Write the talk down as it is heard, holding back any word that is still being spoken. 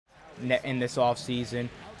in this offseason.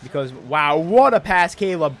 Because, wow, what a pass,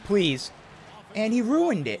 Caleb, please. And he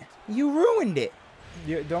ruined it. You ruined it.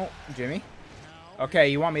 You don't, Jimmy? Okay,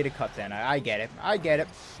 you want me to cut then. I get it. I get it.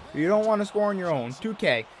 You don't want to score on your own.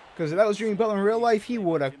 2K. Because if that was Jimmy Butler in real life, he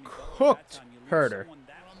would have cooked Herder.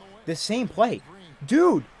 The same play.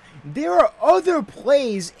 Dude, there are other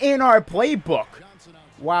plays in our playbook.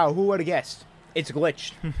 Wow, who would have guessed? It's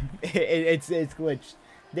glitched. it's glitched.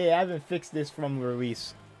 They haven't fixed this from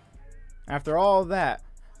release. After all that,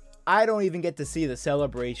 I don't even get to see the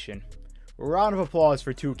celebration. Round of applause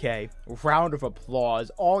for 2K. Round of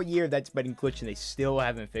applause. All year that's been glitched and they still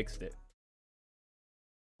haven't fixed it.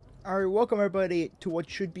 Alright, welcome everybody to what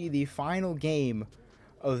should be the final game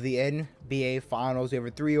of the NBA Finals. We have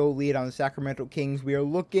a 3-0 lead on the Sacramento Kings. We are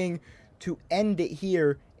looking to end it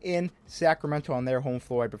here in Sacramento on their home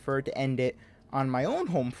floor. I prefer to end it on my own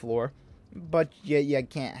home floor, but you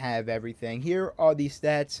can't have everything. Here are the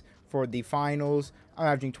stats for the Finals. I'm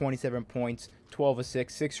averaging 27 points, 12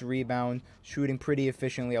 assists, 6 rebounds, shooting pretty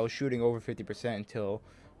efficiently. I was shooting over 50% until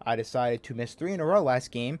I decided to miss 3 in a row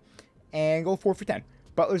last game and go 4 for 10.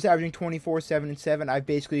 Butler's averaging 24, 7, and 7. I've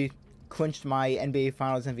basically clinched my NBA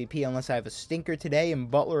Finals MVP unless I have a stinker today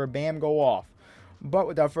and Butler or Bam go off. But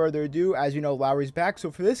without further ado, as you know, Lowry's back.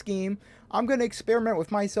 So for this game, I'm going to experiment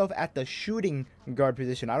with myself at the shooting guard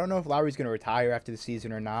position. I don't know if Lowry's going to retire after the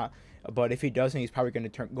season or not. But if he doesn't, he's probably going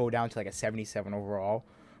to go down to like a 77 overall.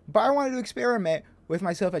 But I wanted to experiment with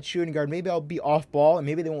myself at shooting guard. Maybe I'll be off ball and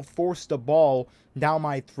maybe they won't force the ball down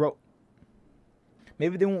my throat.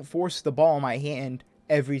 Maybe they won't force the ball in my hand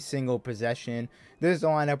every single possession. This is the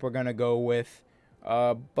lineup we're going to go with.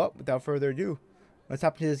 But without further ado, let's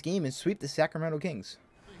hop into this game and sweep the Sacramento Kings.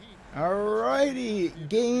 Alrighty,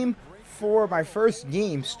 game 4, my first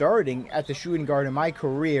game starting at the shooting guard in my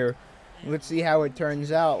career. Let's see how it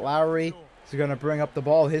turns out. Lowry is going to bring up the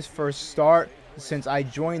ball, his first start since I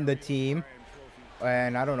joined the team.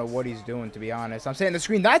 And I don't know what he's doing, to be honest. I'm saying the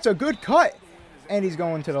screen, that's a good cut. And he's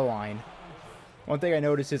going to the line. One thing I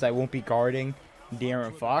noticed is I won't be guarding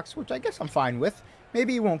De'Aaron Fox, which I guess I'm fine with.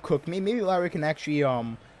 Maybe he won't cook me. Maybe Lowry can actually,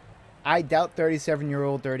 I doubt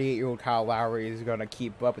 37-year-old, 38-year-old Kyle Lowry is going to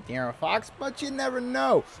keep up with De'Aaron Fox, but you never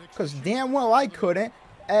know. Because damn well I couldn't.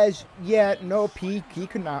 As yet, nope, he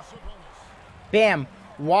could not. Bam.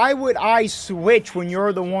 Why would I switch when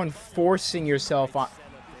you're the one forcing yourself on?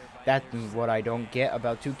 That's what I don't get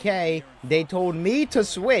about 2K. They told me to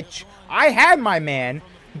switch. I had my man,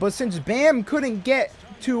 but since Bam couldn't get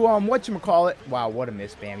to, whatchamacallit. Wow, what a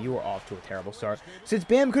miss, Bam. You were off to a terrible start. Since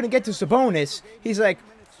Bam couldn't get to Sabonis, he's like,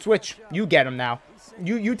 switch. You get him now.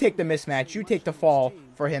 You take the mismatch. You take the fall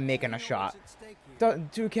for him making a shot.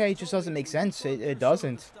 2K just doesn't make sense. It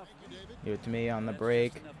doesn't. Give it to me on the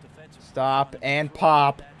break. Stop and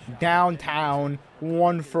pop. Downtown.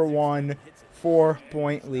 1 for 1.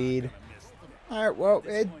 4-point lead. Alright, well,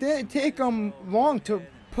 it didn't take him long to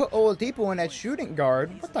put Oladipo in at shooting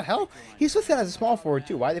guard. What the hell? He's listed as a small forward,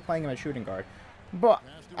 too. Why are they playing him at shooting guard? But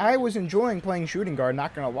I was enjoying playing shooting guard,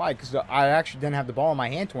 not going to lie, because I actually didn't have the ball in my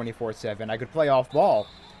hand 24/7. I could play off ball.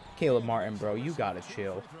 Caleb Martin, bro, you got to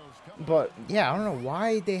chill. But, yeah, I don't know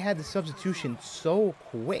why they had the substitution so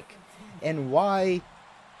quick. And why...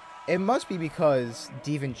 It must be because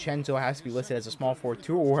DiVincenzo has to be listed as a small forward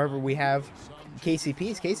too, or wherever we have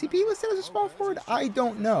KCP. Is KCP listed as a small forward? I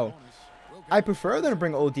don't know. I prefer them to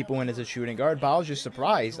bring Oladipo in as a shooting guard, but I was just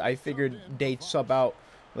surprised. I figured they'd sub out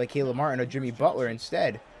like Caleb Martin or Jimmy Butler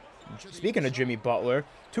instead. Speaking of Jimmy Butler,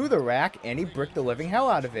 to the rack, and he bricked the living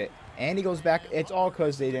hell out of it. And he goes back. It's all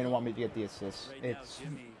because they didn't want me to get the assist.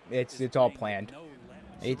 It's all planned.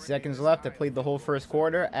 8 seconds left. I played the whole first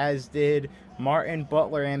quarter, as did Martin,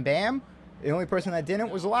 Butler, and Bam. The only person that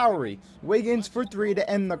didn't was Lowry. Wiggins for 3 to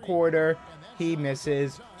end the quarter. He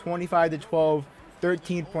misses. 25-12,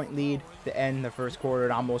 13-point lead to end the first quarter,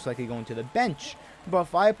 and I'm most likely going to the bench. But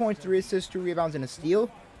 5 points, 3 assists, 2 rebounds, and a steal.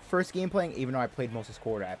 First game playing, even though I played most of this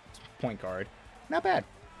quarter at point guard. Not bad.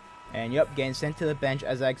 And, yep, getting sent to the bench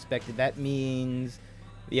as I expected. That means,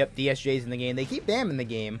 yep, DSJ's in the game. They keep Bam in the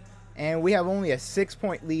game. And we have only a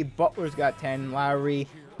 6-point lead. Butler's got 10. Lowry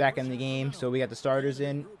back in the game. So we got the starters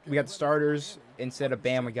in. We got the starters instead of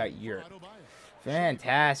Bam. We got Yurt.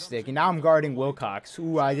 Fantastic. And now I'm guarding Wilcox.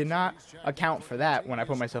 Ooh, I did not account for that when I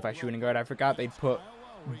put myself at shooting guard. I forgot they'd put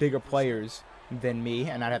bigger players than me,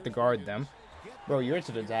 and I'd have to guard them. Bro, Yurt's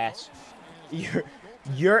his ass.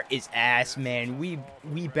 Yurt is ass, man.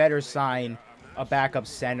 We better sign a backup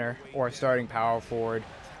center or a starting power forward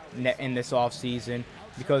in this offseason.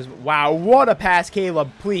 Because, wow, what a pass,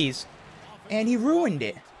 Caleb, please. And he ruined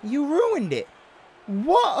it. You ruined it.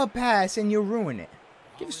 What a pass, and you ruined it.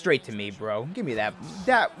 Give it straight to me, bro. Give me that.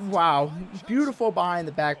 Wow. Beautiful behind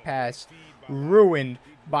the back pass. Ruined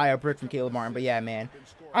by a brick from Caleb Martin. But yeah, man,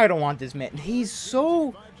 I don't want this man. He's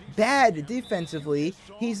so bad defensively.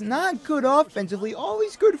 He's not good offensively. All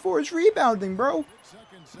he's good for is rebounding, bro.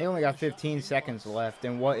 They only got 15 seconds left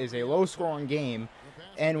in what is a low-scoring game.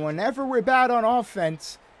 And whenever we're bad on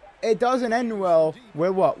offense, it doesn't end well.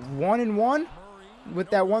 We're what, 1-1?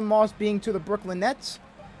 With that one loss being to the Brooklyn Nets.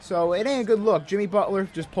 So it ain't a good look. Jimmy Butler,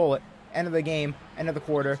 just pull it. End of the game, end of the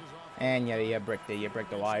quarter. And yeah, you bricked it. You bricked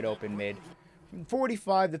the wide open mid.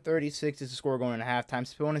 45-36 is the score going into halftime.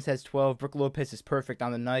 Sponis has 12. Brook Lopez is perfect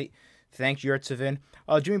on the night. Thanks, Yurtsevin.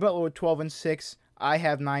 Jimmy Butler with 12 and 6. I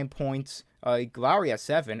have 9 points. Lowry has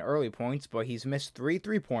 7 early points, but he's missed 3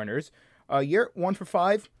 3-pointers. Yurt 1 for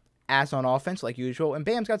 5. Ass on offense like usual. And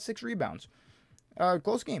Bam's got 6 rebounds.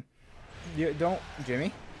 Close game. You don't,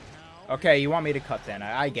 Jimmy? Okay, you want me to cut then.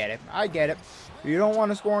 I get it. I get it. You don't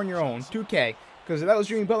want to score on your own. 2K. Because if that was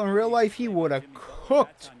Jimmy Butler in real life, he would have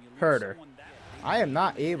cooked Herter. I am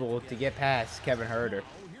not able to get past Kevin Herter.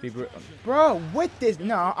 Bro, with this...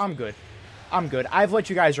 No, I'm good. I'm good. I've let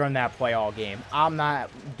you guys run that play all game. I'm not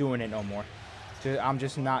doing it no more. I'm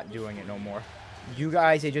just not doing it no more. You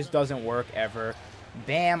guys, it just doesn't work ever.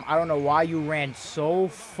 Bam, I don't know why you ran so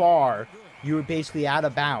far. You were basically out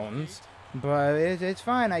of bounds. But it's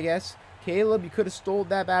fine, I guess. Caleb, you could have stole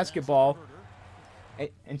that basketball.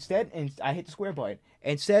 Instead, I hit the square button.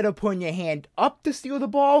 Instead of putting your hand up to steal the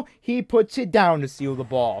ball, he puts it down to steal the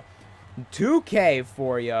ball. 2K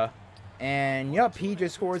for you. And, yup, he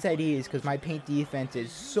just scores at ease because my paint defense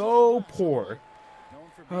is so poor.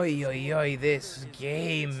 Oy, oy, oy, this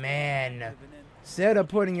game, man. Instead of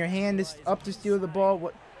putting your hand up to steal the ball,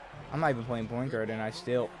 what? I'm not even playing point guard, and I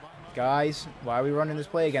still... Guys, why are we running this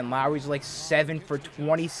play again? Lowry's like 7 for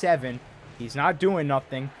 27. He's not doing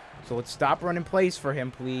nothing. So let's stop running plays for him,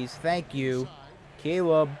 please. Thank you.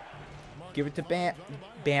 Caleb, give it to Bam.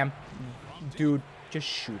 Bam. Dude, just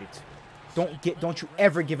shoot it. Don't you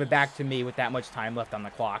ever give it back to me with that much time left on the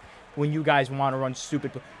clock when you guys want to run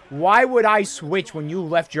stupid. Why would I switch when you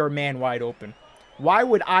left your man wide open? Why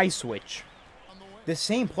would I switch? The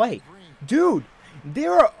same play. Dude,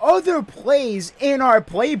 there are other plays in our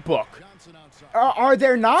playbook. Are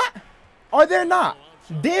there not? Are there not?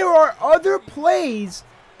 There are other plays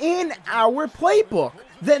in our playbook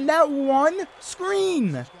than that one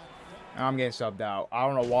screen. I'm getting subbed out. I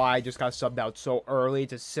don't know why I just got subbed out so early.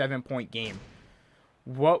 It's a 7-point game.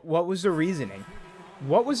 What was the reasoning?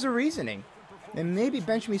 What was the reasoning? And maybe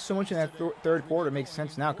bench me so much in that third quarter makes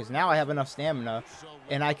sense now, because now I have enough stamina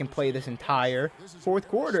and I can play this entire fourth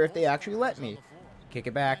quarter if they actually let me. Kick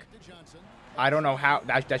it back. I don't know how.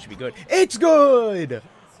 That should be good. It's good!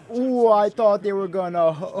 Ooh, I thought they were going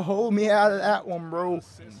to hold me out of that one, bro.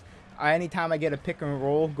 Anytime I get a pick and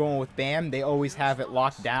roll going with Bam, they always have it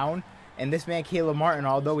locked down. And this man, Caleb Martin,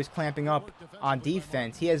 although he's clamping up on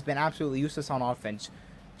defense, he has been absolutely useless on offense.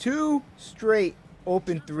 2 straight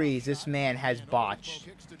open threes this man has botched.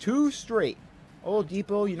 2 straight.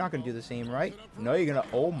 Oladipo, you're not going to do the same, right? No, you're going to...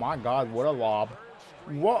 Oh, my God, what a lob.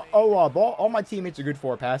 What a lob. All my teammates are good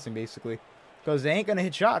for passing, basically. Because they ain't going to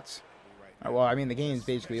hit shots. Well, I mean, the game's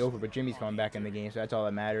basically over, but Jimmy's coming back in the game, so that's all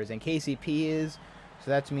that matters. And KCP is, so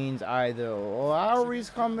that means either Lowry's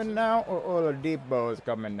coming out or Oladipo is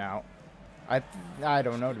coming out. I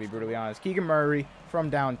don't know, to be brutally honest. Keegan Murray from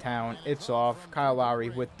downtown. It's off. Kyle Lowry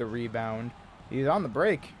with the rebound. He's on the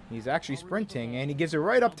break. He's actually sprinting, and he gives it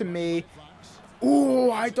right up to me. Ooh,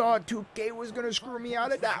 I thought 2K was going to screw me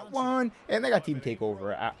out of that one. And they got team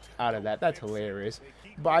takeover out of that. That's hilarious.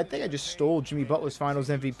 But I think I just stole Jimmy Butler's finals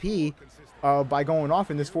MVP by going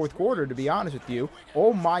off in this fourth quarter, to be honest with you.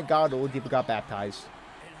 Oh, my God, Oladipo got baptized.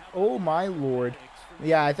 Oh, my Lord.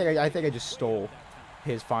 Yeah, I think I just stole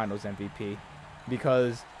his finals MVP.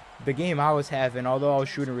 Because the game I was having, although I was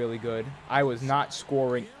shooting really good, I was not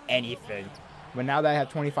scoring anything. But now that I have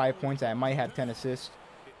 25 points, I might have 10 assists.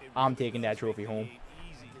 I'm taking that trophy home.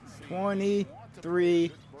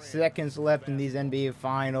 23 seconds left in these NBA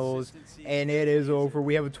Finals, and it is over.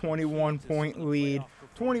 We have a 21-point lead.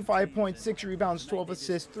 25 points, 6 rebounds, 12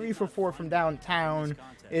 assists, 3 for 4 from downtown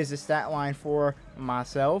is the stat line for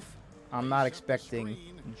myself. I'm not expecting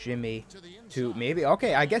Jimmy to maybe.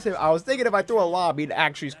 Okay, I guess I was thinking if I threw a lob, he'd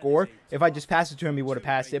actually score. If I just passed it to him, he would have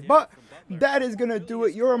passed it. But that is going to do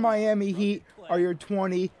it. Your Miami Heat are your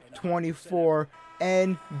 2024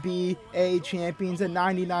 NBA champions. A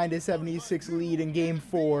 99-76 lead in Game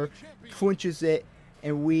 4 clinches it,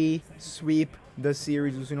 and we sweep the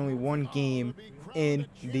series, losing only one game in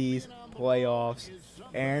these playoffs.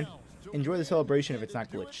 And enjoy the celebration if it's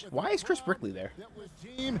not glitched. Why is Chris Brickley there?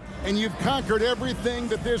 And you've conquered everything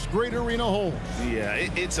that this great arena holds. Yeah,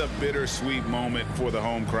 it's a bittersweet moment for the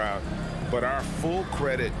home crowd. But our full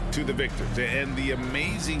credit to the victors and the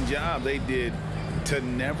amazing job they did to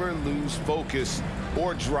never lose focus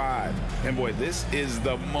or drive. And boy, this is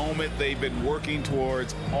the moment they've been working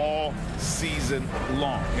towards all season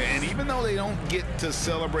long. And even though they don't get to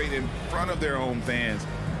celebrate in front of their home fans,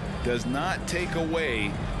 does not take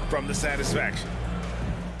away from the satisfaction.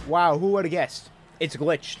 Wow, who would have guessed? It's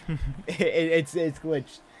glitched. it's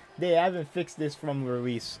glitched. They haven't fixed this from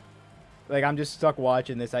release. Like, I'm just stuck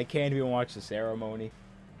watching this. I can't even watch the ceremony.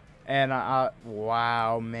 And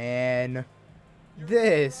wow, man.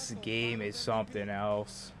 This game is something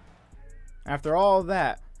else. After all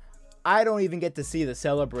that, I don't even get to see the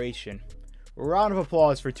celebration. Round of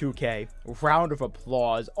applause for 2K. Round of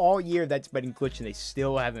applause. All year that's been glitched and they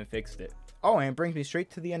still haven't fixed it. Oh, and it brings me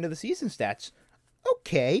straight to the end of the season stats.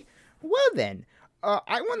 Okay, well then.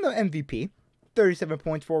 I won the MVP. 37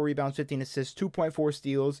 points, 4 rebounds, 15 assists, 2.4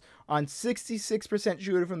 steals on 66%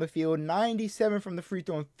 shooting from the field, 97 from the free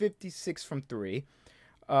throw, and 56 from 3.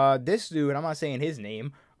 This dude, I'm not saying his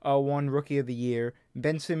name, won Rookie of the Year.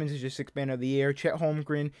 Ben Simmons is your 6th Man of the Year. Chet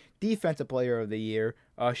Holmgren, Defensive Player of the Year.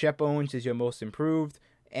 Shep Owens is your Most Improved.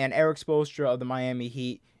 And Eric Spoelstra of the Miami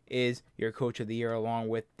Heat is your Coach of the Year, along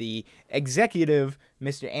with the Executive,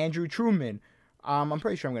 Mr. Andrew Truman. I'm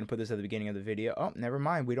pretty sure I'm going to put this at the beginning of the video. Oh, never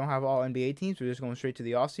mind. We don't have all NBA teams. We're just going straight to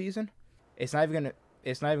the offseason. It's not even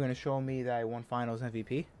going to show me that I won Finals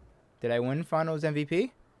MVP. Did I win Finals MVP?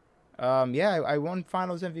 Yeah, I won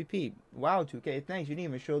Finals MVP. Wow, 2K, thanks. You didn't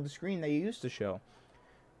even show the screen that you used to show.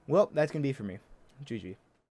 Well, that's going to be for me. GG.